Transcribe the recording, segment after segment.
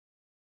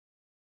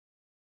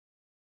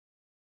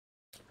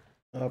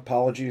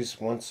Apologies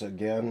once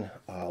again.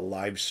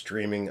 Live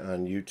streaming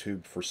on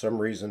YouTube for some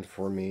reason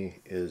for me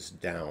is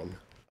down.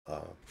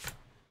 Uh,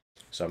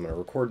 so I'm going to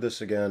record this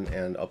again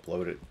and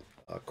upload it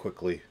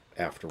quickly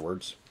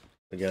afterwards.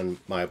 Again,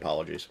 my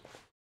apologies.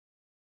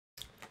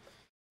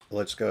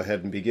 Let's go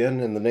ahead and begin.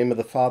 In the name of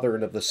the Father,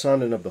 and of the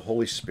Son, and of the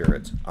Holy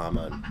Spirit.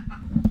 Amen.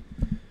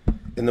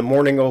 In the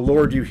morning, O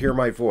Lord, you hear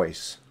my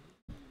voice.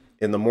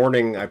 In the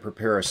morning I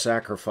prepare a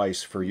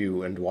sacrifice for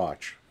you and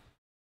watch.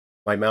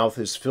 My mouth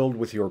is filled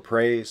with your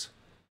praise,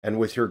 and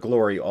with your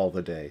glory all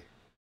the day.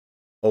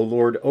 O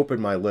Lord,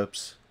 open my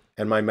lips,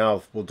 and my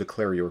mouth will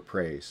declare your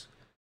praise.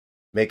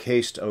 Make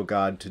haste, O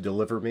God, to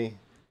deliver me.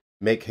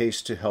 Make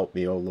haste to help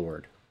me, O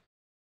Lord.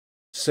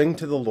 Sing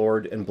to the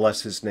Lord and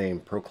bless his name.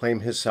 Proclaim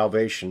his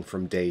salvation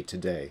from day to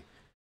day.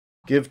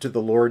 Give to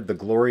the Lord the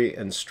glory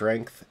and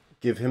strength.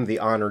 Give him the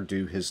honor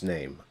due his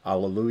name.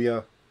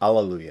 Alleluia,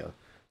 alleluia.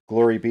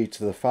 Glory be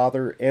to the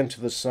Father, and to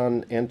the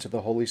Son, and to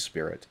the Holy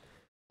Spirit,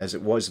 as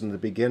it was in the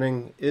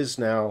beginning, is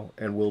now,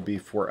 and will be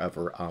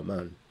forever.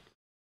 Amen.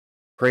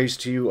 Praise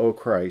to you, O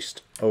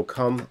Christ. O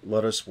come,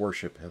 let us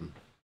worship him.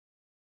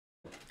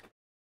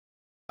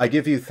 I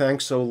give you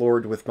thanks, O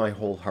Lord, with my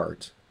whole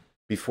heart.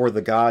 Before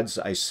the gods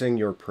I sing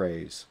your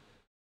praise.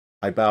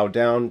 I bow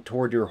down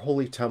toward your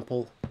holy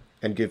temple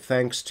and give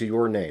thanks to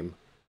your name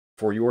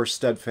for your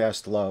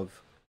steadfast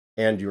love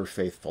and your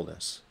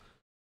faithfulness.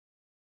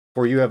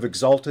 For you have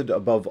exalted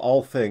above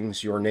all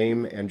things your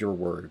name and your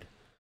word.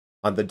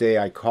 On the day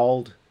I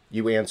called,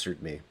 you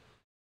answered me.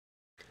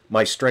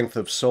 My strength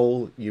of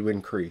soul you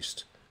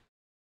increased.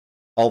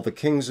 All the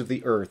kings of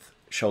the earth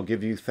shall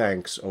give you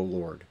thanks, O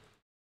Lord,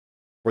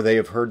 for they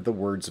have heard the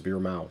words of your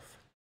mouth.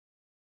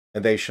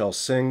 And they shall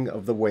sing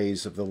of the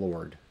ways of the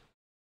Lord.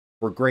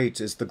 For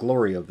great is the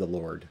glory of the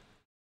Lord.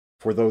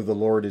 For though the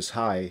Lord is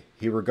high,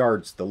 he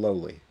regards the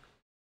lowly,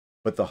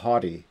 but the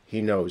haughty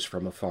he knows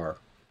from afar.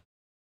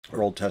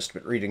 Our Old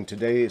Testament reading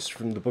today is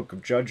from the book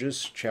of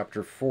Judges,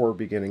 chapter 4,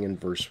 beginning in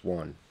verse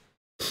 1.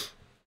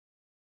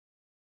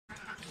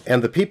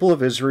 And the people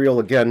of Israel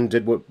again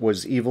did what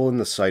was evil in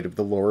the sight of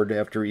the Lord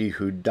after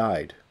Ehud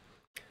died.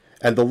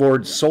 And the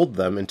Lord sold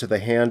them into the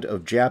hand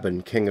of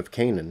Jabin, king of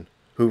Canaan,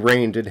 who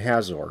reigned in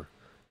Hazor.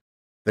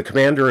 The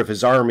commander of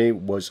his army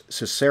was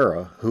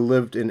Sisera, who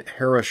lived in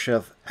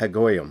Harosheth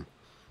Hagoyim.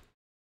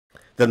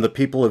 Then the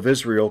people of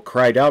Israel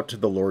cried out to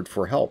the Lord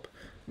for help,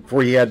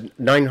 for he had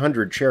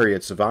 900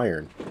 chariots of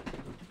iron.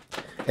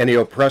 And he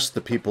oppressed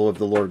the people of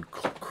the Lord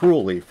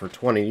cruelly for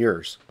 20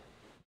 years.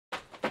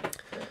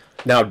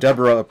 Now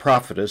Deborah, a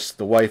prophetess,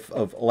 the wife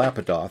of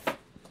Lapidoth,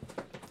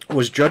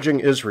 was judging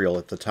Israel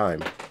at the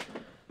time.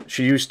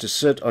 She used to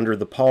sit under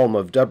the palm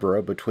of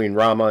Deborah between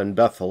Ramah and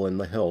Bethel in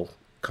the hill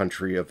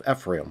country of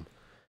Ephraim,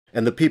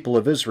 and the people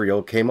of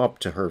Israel came up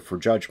to her for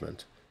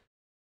judgment.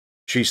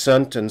 She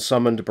sent and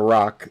summoned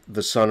Barak,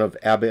 the son of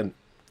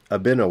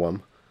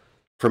Abinoam,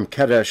 from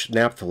Kadesh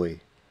Naphtali,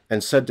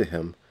 and said to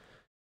him,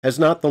 Has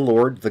not the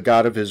Lord, the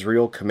God of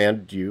Israel,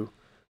 commanded you,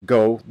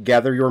 Go,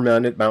 gather your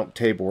men at Mount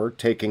Tabor,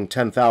 taking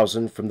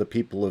 10,000 from the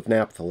people of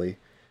Naphtali,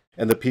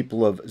 and the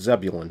people of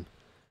Zebulun.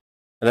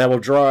 And I will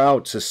draw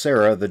out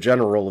Sisera, the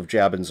general of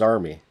Jabin's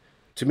army,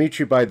 to meet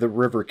you by the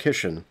river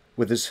Kishon,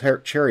 with his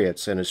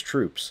chariots and his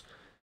troops,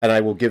 and I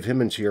will give him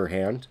into your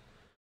hand.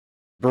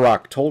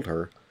 Barak told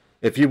her,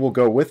 If you will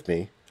go with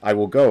me, I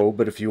will go,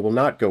 but if you will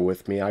not go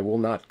with me, I will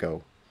not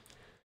go.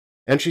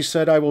 And she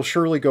said, I will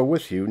surely go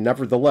with you.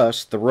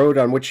 Nevertheless, the road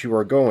on which you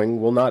are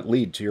going will not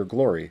lead to your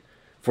glory,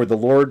 for the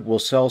Lord will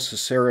sell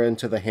Sisera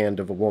into the hand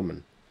of a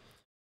woman.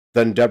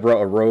 Then Deborah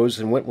arose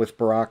and went with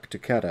Barak to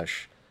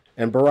Kadesh,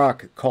 and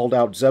Barak called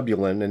out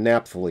Zebulun and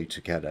Naphtali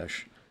to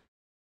Kadesh.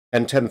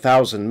 And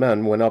 10,000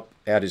 men went up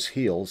at his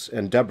heels,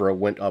 and Deborah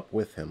went up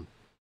with him.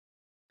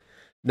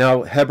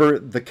 Now Heber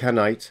the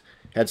Kenite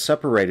had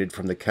separated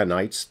from the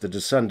Kenites, the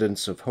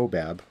descendants of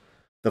Hobab,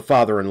 the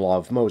father-in-law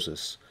of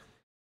Moses,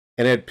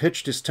 and had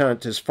pitched his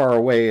tent as far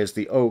away as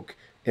the oak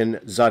in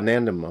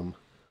Zaanannim,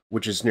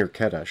 which is near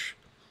Kadesh.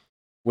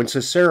 When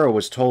Sisera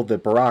was told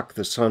that Barak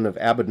the son of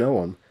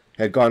Abinoam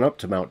had gone up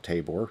to Mount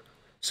Tabor,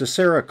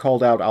 Sisera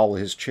called out all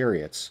his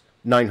chariots,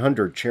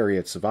 900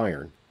 chariots of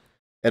iron,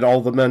 and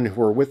all the men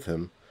who were with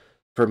him,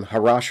 from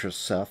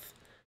Harosheth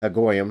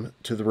Hagoyim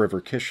to the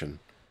river Kishon.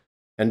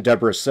 And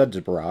Deborah said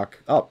to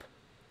Barak, Up,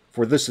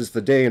 for this is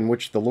the day in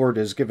which the Lord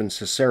has given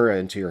Sisera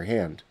into your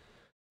hand.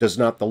 Does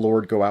not the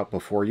Lord go out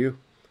before you?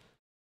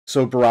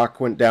 So Barak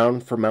went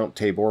down from Mount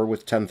Tabor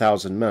with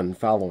 10,000 men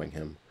following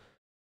him.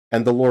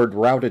 And the Lord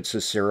routed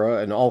Sisera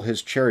and all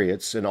his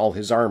chariots and all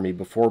his army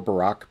before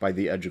Barak by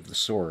the edge of the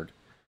sword.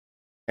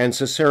 And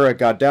Sisera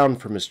got down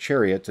from his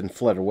chariot and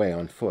fled away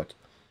on foot.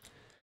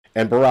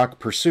 And Barak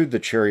pursued the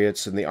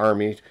chariots and the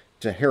army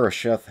to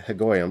Harosheth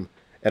Hagoyim,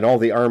 and all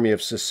the army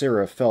of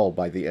Sisera fell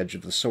by the edge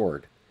of the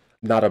sword.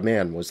 Not a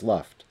man was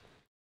left.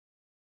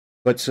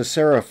 But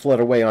Sisera fled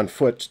away on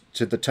foot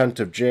to the tent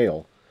of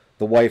Jael,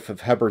 the wife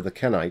of Heber the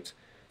Kenite,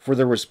 for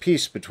there was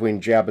peace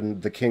between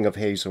Jabin the king of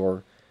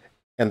Hazor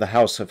and the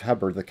house of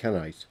Heber the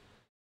Kenite.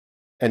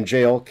 And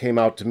Jael came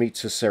out to meet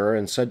Sisera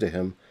and said to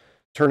him,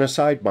 Turn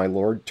aside, my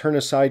lord, turn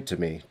aside to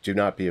me, do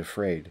not be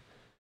afraid.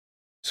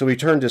 So he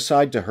turned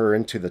aside to her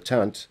into the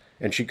tent,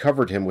 and she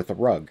covered him with a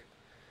rug.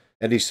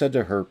 And he said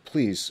to her,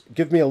 Please,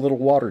 give me a little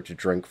water to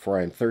drink, for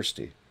I am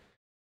thirsty.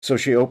 So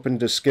she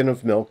opened a skin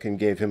of milk and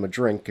gave him a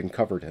drink and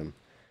covered him.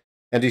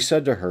 And he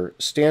said to her,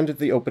 Stand at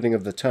the opening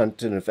of the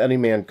tent, and if any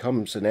man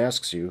comes and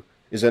asks you,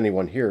 Is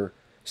anyone here?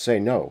 Say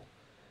no.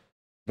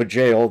 But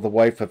Jael, the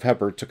wife of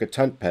Heber, took a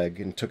tent peg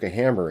and took a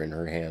hammer in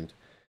her hand.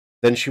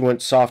 Then she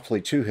went softly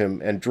to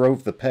him and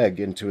drove the peg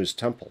into his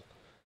temple,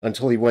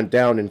 until he went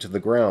down into the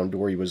ground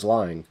where he was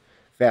lying,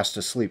 fast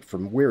asleep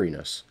from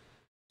weariness.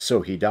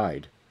 So he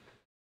died.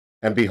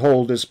 And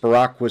behold, as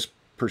Barak was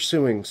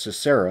pursuing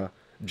Sisera,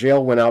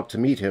 Jael went out to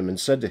meet him and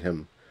said to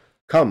him,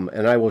 Come,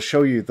 and I will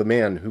show you the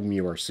man whom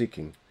you are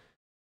seeking.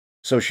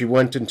 So she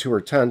went into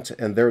her tent,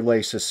 and there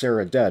lay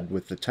Sisera dead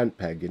with the tent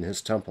peg in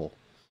his temple.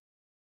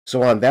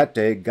 So on that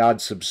day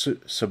God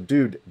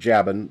subdued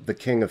Jabin, the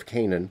king of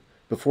Canaan,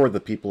 before the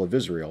people of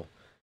Israel.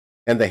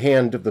 And the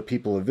hand of the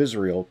people of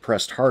Israel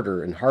pressed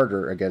harder and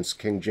harder against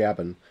King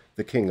Jabin,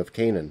 the king of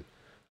Canaan,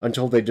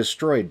 until they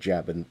destroyed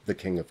Jabin, the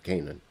king of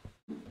Canaan.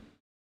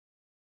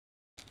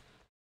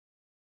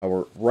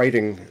 Our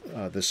writing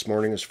this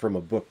morning is from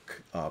a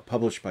book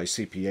published by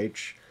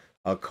CPH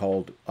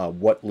called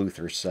What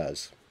Luther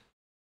Says.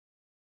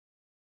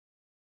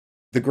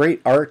 The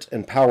great art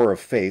and power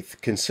of faith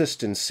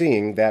consist in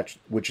seeing that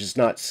which is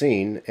not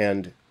seen,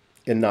 and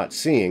in not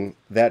seeing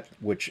that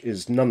which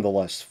is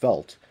nonetheless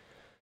felt,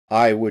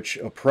 which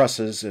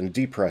oppresses and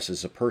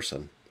depresses a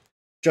person,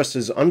 just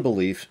as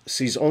unbelief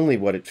sees only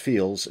what it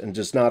feels and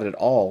does not at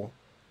all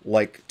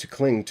like to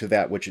cling to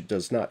that which it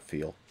does not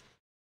feel.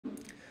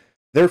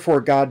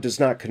 Therefore God does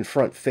not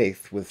confront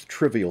faith with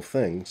trivial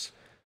things,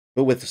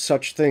 but with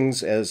such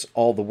things as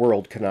all the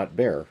world cannot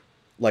bear,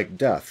 like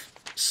death,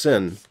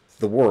 sin,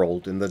 the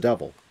world, and the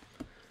devil.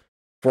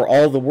 For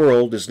all the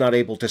world is not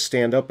able to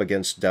stand up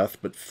against death,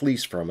 but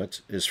flees from it,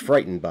 is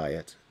frightened by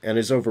it, and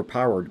is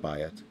overpowered by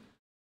it.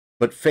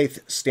 But faith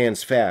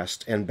stands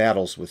fast and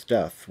battles with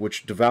death,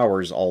 which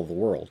devours all the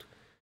world,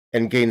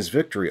 and gains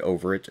victory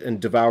over it, and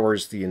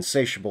devours the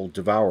insatiable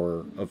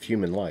devourer of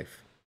human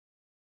life.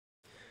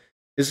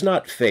 Is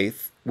not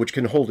faith, which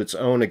can hold its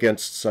own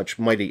against such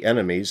mighty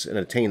enemies and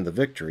attain the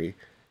victory,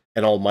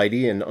 an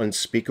almighty and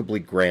unspeakably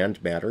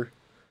grand matter?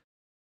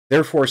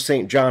 Therefore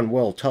St. John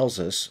well tells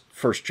us,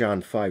 1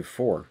 John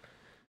 5:4,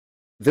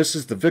 This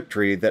is the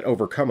victory that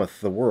overcometh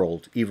the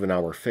world, even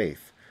our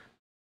faith.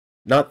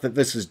 Not that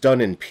this is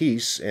done in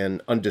peace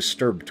and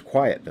undisturbed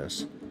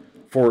quietness,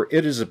 for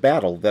it is a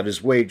battle that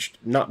is waged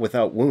not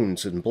without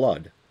wounds and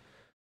blood.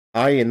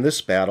 In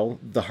this battle,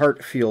 the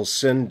heart feels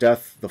sin,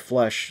 death, the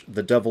flesh,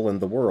 the devil, and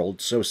the world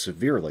so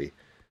severely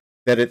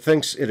that it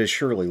thinks it is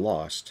surely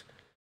lost,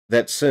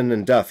 that sin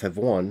and death have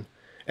won,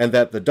 and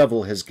that the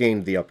devil has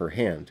gained the upper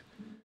hand.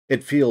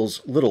 It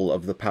feels little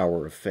of the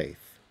power of faith.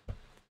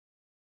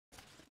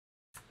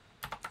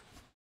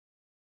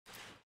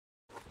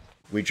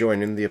 We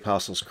join in the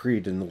Apostles'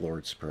 Creed in the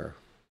Lord's Prayer.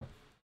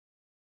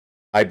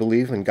 I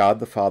believe in God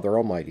the Father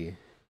Almighty,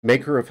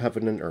 maker of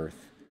heaven and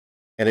earth,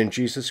 and in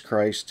Jesus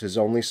Christ, his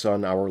only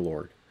Son, our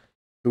Lord,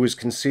 who was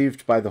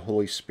conceived by the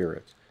Holy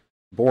Spirit,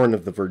 born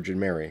of the Virgin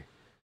Mary,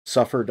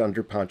 suffered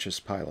under Pontius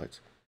Pilate,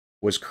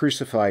 was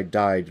crucified,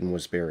 died, and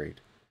was buried.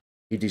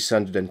 He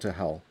descended into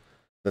hell.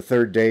 The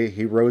third day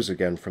he rose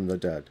again from the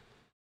dead.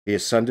 He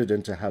ascended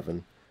into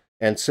heaven,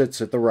 and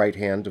sits at the right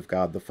hand of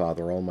God the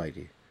Father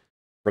Almighty.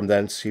 From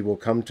thence he will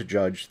come to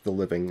judge the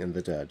living and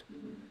the dead.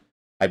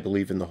 I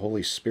believe in the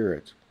Holy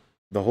Spirit,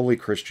 the holy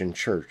Christian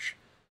Church,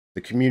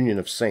 the communion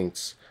of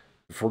saints,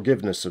 the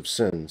forgiveness of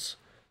sins,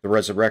 the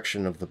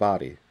resurrection of the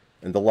body,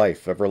 and the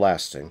life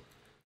everlasting.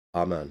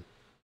 Amen.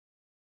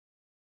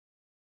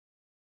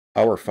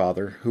 Our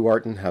Father, who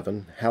art in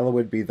heaven,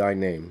 hallowed be thy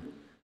name.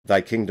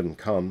 Thy kingdom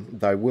come,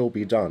 thy will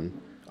be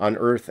done, on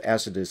earth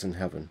as it is in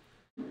heaven.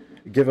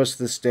 Give us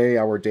this day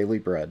our daily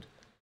bread,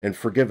 and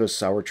forgive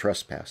us our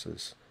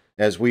trespasses,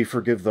 as we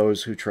forgive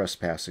those who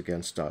trespass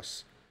against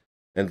us.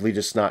 And lead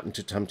us not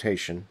into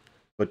temptation,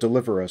 but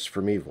deliver us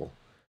from evil.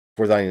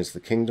 For thine is the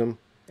kingdom,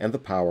 and the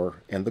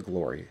power, and the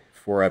glory,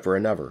 forever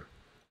and ever.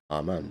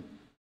 Amen.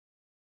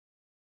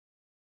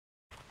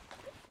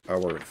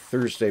 Our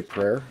Thursday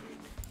prayer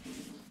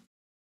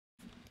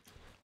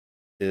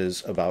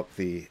is about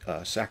the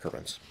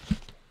sacraments.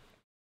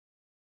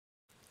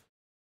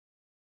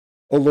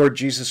 O Lord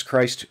Jesus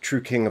Christ,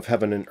 true King of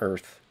heaven and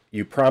earth,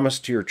 you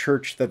promised to your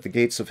church that the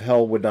gates of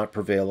hell would not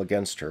prevail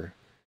against her,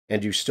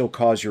 and you still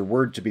cause your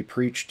word to be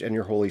preached and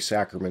your holy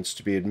sacraments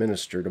to be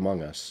administered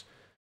among us.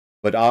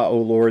 But O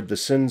Lord, the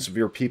sins of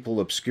your people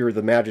obscure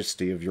the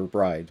majesty of your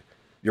bride.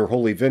 Your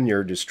holy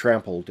vineyard is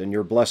trampled, and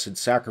your blessed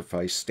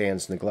sacrifice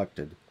stands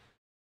neglected.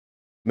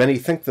 Many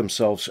think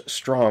themselves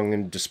strong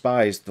and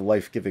despise the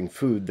life-giving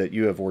food that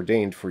you have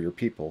ordained for your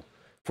people,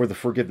 for the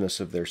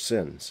forgiveness of their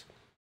sins.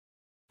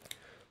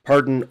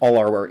 Pardon all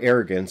our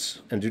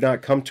arrogance, and do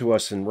not come to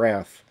us in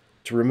wrath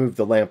to remove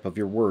the lamp of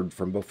your word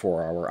from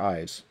before our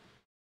eyes.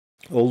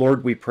 O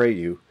Lord, we pray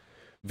you,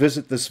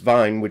 Visit this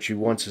vine which you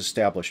once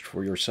established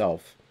for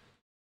yourself,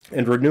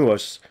 and renew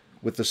us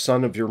with the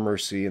sun of your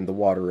mercy and the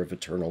water of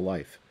eternal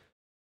life.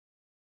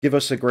 Give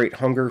us a great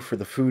hunger for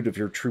the food of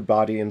your true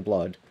body and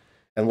blood,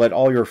 and let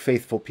all your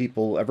faithful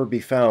people ever be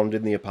found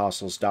in the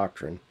apostles'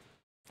 doctrine,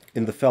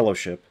 in the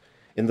fellowship,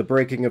 in the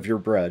breaking of your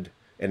bread,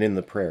 and in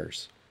the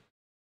prayers.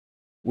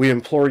 We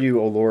implore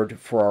you, O Lord,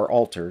 for our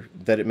altar,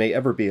 that it may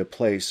ever be a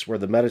place where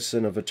the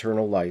medicine of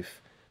eternal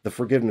life, the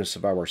forgiveness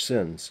of our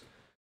sins,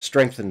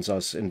 strengthens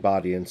us in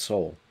body and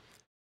soul,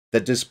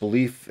 that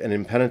disbelief and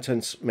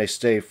impenitence may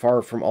stay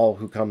far from all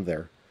who come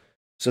there,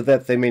 so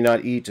that they may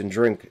not eat and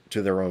drink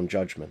to their own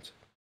judgment.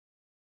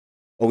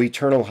 O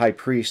eternal High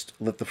Priest,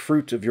 let the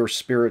fruit of your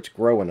Spirit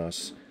grow in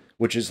us,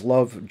 which is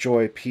love,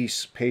 joy,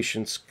 peace,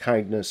 patience,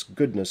 kindness,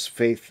 goodness,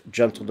 faith,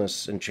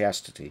 gentleness, and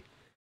chastity.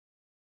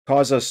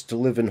 Cause us to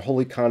live in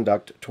holy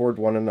conduct toward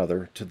one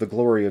another to the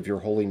glory of your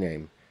holy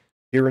name,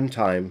 here in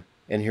time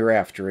and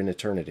hereafter in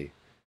eternity.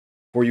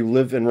 For you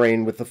live and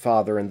reign with the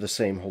Father and the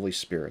same Holy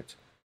Spirit,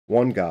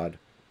 one God,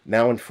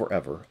 now and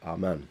forever.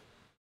 Amen.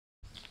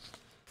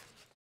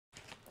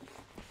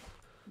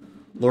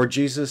 Lord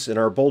Jesus, in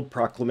our bold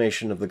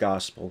proclamation of the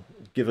gospel,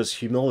 give us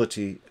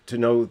humility to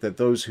know that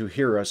those who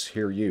hear us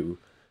hear you,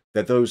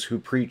 that those who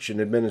preach and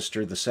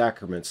administer the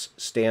sacraments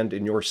stand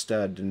in your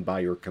stead and by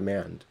your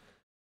command,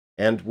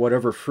 and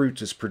whatever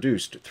fruit is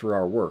produced through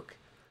our work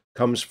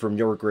comes from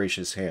your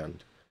gracious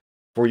hand.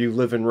 For you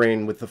live and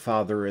reign with the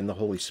Father and the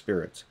Holy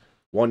Spirit,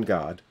 one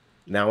God,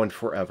 now and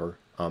forever.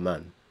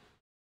 Amen.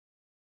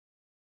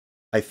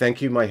 I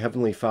thank you, my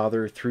heavenly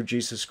Father, through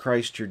Jesus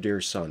Christ, your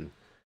dear Son,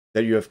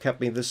 that you have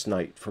kept me this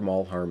night from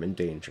all harm and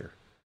danger.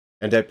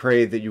 And I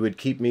pray that you would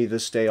keep me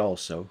this day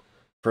also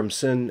from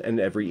sin and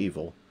every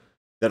evil,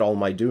 that all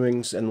my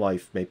doings and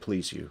life may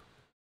please you.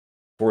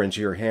 For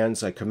into your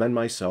hands I commend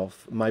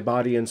myself, my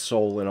body and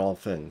soul in all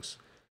things.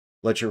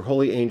 Let your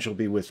holy angel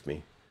be with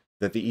me,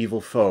 that the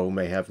evil foe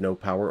may have no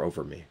power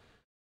over me.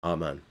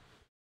 Amen.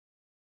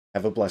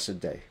 Have a blessed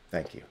day.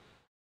 Thank you.